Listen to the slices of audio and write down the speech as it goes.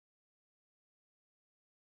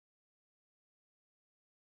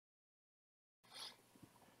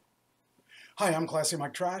Hi, I'm Classy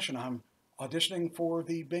Mike Trash, and I'm auditioning for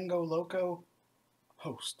the Bingo Loco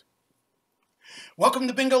host. Welcome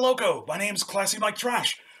to Bingo Loco. My name's Classy Mike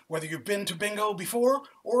Trash. Whether you've been to bingo before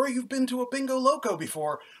or you've been to a Bingo Loco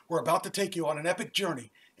before, we're about to take you on an epic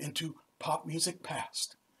journey into pop music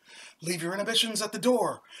past. Leave your inhibitions at the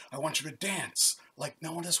door. I want you to dance like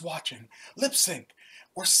no one is watching, lip sync,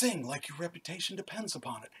 or sing like your reputation depends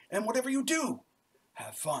upon it. And whatever you do,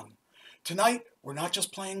 have fun. Tonight, we're not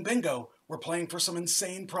just playing bingo, we're playing for some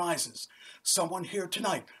insane prizes. Someone here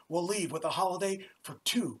tonight will leave with a holiday for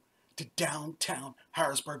two to downtown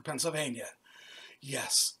Harrisburg, Pennsylvania.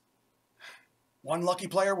 Yes. One lucky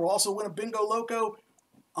player will also win a Bingo Loco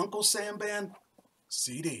Uncle Sam Band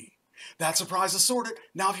CD. That surprise is sorted.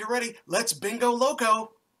 Now if you're ready, let's Bingo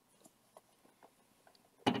Loco.